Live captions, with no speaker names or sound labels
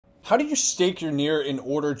how do you stake your near in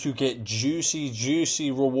order to get juicy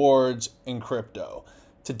rewards in crypto?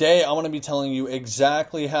 Today, I'm going to be telling you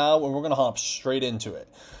exactly how, and we're going to hop straight into it.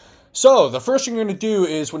 So the first thing you're going to do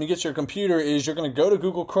is when you get to your computer is you're going to go to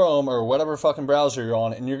Google Chrome or whatever fucking browser you're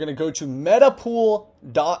on, and you're going to go to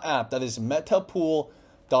metapool.app. That is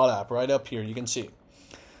metapool.app right up here. You can see.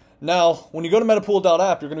 Now, when you go to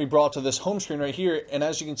metapool.app, you're going to be brought to this home screen right here. And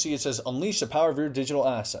as you can see, it says unleash the power of your digital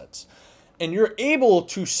assets. And you're able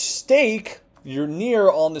to stake your near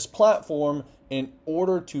on this platform in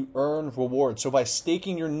order to earn rewards. So by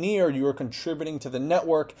staking your near, you are contributing to the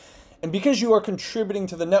network. And because you are contributing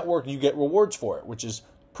to the network, you get rewards for it, which is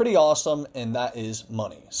pretty awesome, and that is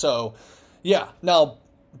money. So, yeah. Now,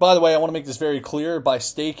 by the way, I want to make this very clear. By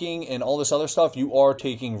staking and all this other stuff, you are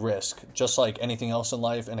taking risk, just like anything else in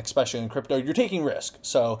life, and especially in crypto, you're taking risk.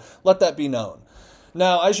 So let that be known.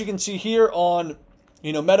 Now, as you can see here on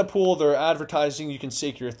Metapool, they're advertising you can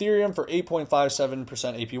stake your Ethereum for 8.57%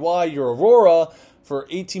 APY, your Aurora for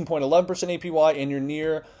 18.11% APY, and your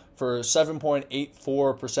Near for 7.84%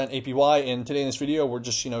 APY. And today in this video, we're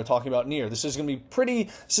just, talking about Near. This is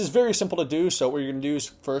very simple to do. So what you're going to do is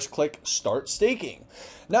first click Start Staking.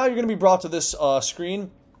 Now you're going to be brought to this screen,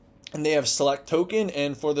 and they have Select Token.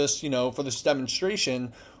 And for this, for this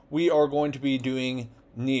demonstration, we are going to be doing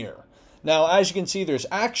Near. Now, as you can see, there's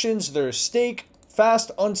actions, there's stake,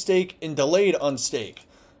 fast unstake, and delayed unstake.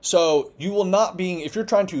 So you will not be, if you're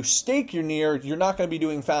trying to stake your near, you're not going to be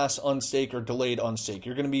doing fast unstake or delayed unstake.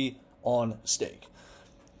 You're going to be on stake.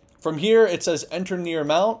 From here, it says enter near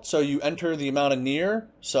amount. So you enter the amount of near.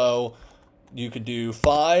 So you could do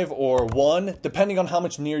 5 or 1, depending on how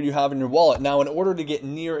much near you have in your wallet. Now, in order to get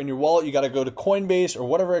near in your wallet, you got to go to Coinbase or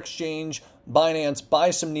whatever exchange, Binance, buy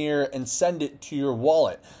some near and send it to your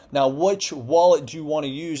wallet. Now, which wallet do you want to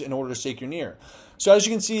use in order to stake your near? So as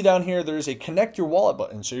you can see down here, there's a connect your wallet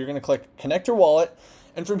button. So you're going to click connect your wallet.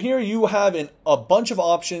 And from here, you have a bunch of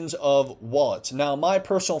options of wallets. Now, my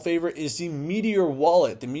personal favorite is the Meteor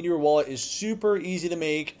wallet. The Meteor wallet is super easy to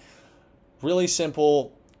make, really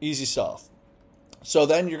simple, easy stuff. So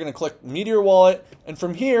then you're going to click Meteor wallet. And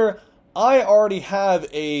from here, I already have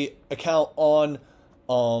a account on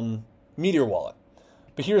Meteor wallet.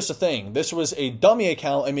 But here's the thing. This was a dummy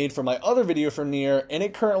account I made for my other video for Near, and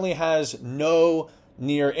it currently has no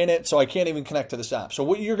Near in it, so I can't even connect to this app. So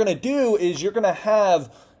what you're going to do is you're going to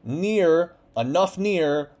have Near, enough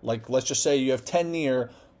Near, like let's just say you have 10 Near,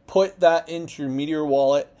 put that into your Meteor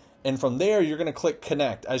wallet, and from there you're going to click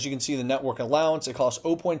connect. As you can see, the network allowance, it costs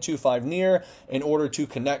 0.25 Near in order to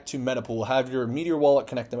connect to Metapool. Have your Meteor wallet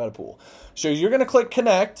connect to Metapool. So you're going to click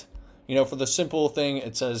connect. For the simple thing,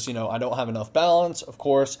 it says, I don't have enough balance, of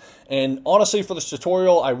course. And honestly, for this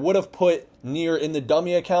tutorial, I would have put Near in the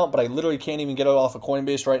dummy account, but I literally can't even get it off of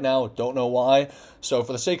Coinbase right now. Don't know why. So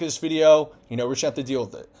for the sake of this video, we're just going to have to deal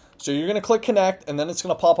with it. So you're going to click connect, and then it's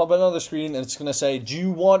going to pop up another screen, and it's going to say, do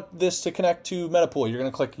you want this to connect to Metapool? You're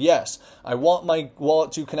going to click yes. I want my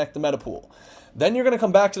wallet to connect to Metapool. Then you're going to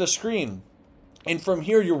come back to the screen, and from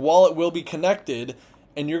here, your wallet will be connected,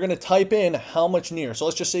 and you're going to type in how much near. So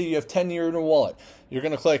let's just say you have 10 near in your wallet. You're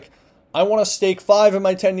going to click, I want to stake 5 of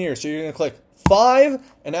my 10 near. So you're going to click 5,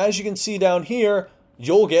 and as you can see down here,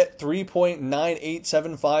 you'll get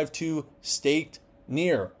 3.98752 staked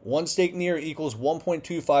near. One stake near equals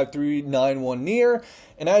 1.25391 near.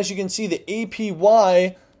 And as you can see, the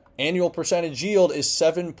APY, annual percentage yield, is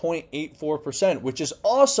 7.84%, which is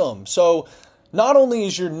awesome. So not only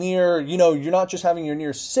is your near, you're not just having your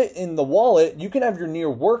near sit in the wallet, you can have your near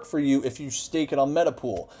work for you if you stake it on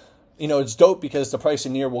Metapool. It's dope because the price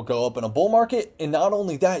of near will go up in a bull market. And not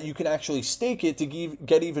only that, you can actually stake it to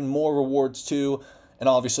get even more rewards too. And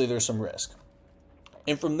obviously there's some risk.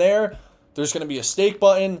 And from there, there's going to be a stake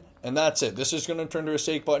button, and that's it. This is going to turn to a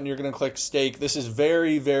stake button. You're going to click stake. This is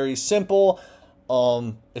very, very simple.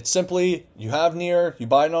 It's simply, you have near, you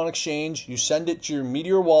buy it on exchange, you send it to your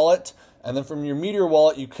Meteor wallet, and then from your Meteor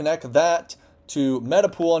wallet, you connect that to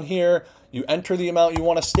Metapool on here. You enter the amount you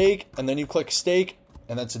want to stake, and then you click stake,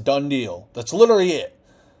 and that's a done deal. That's literally it.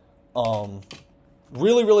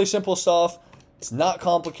 Really, really simple stuff. It's not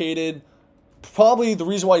complicated. Probably the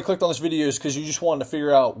reason why you clicked on this video is because you just wanted to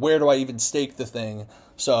figure out where do I even stake the thing.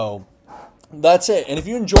 So that's it. And if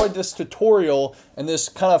you enjoyed this tutorial and this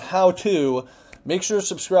kind of how-to, make sure to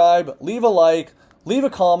subscribe, leave a like, leave a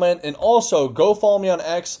comment, and also go follow me on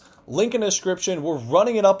X. Link in the description. We're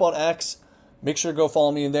running it up on X. Make sure to go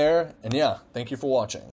follow me in there. And yeah, thank you for watching.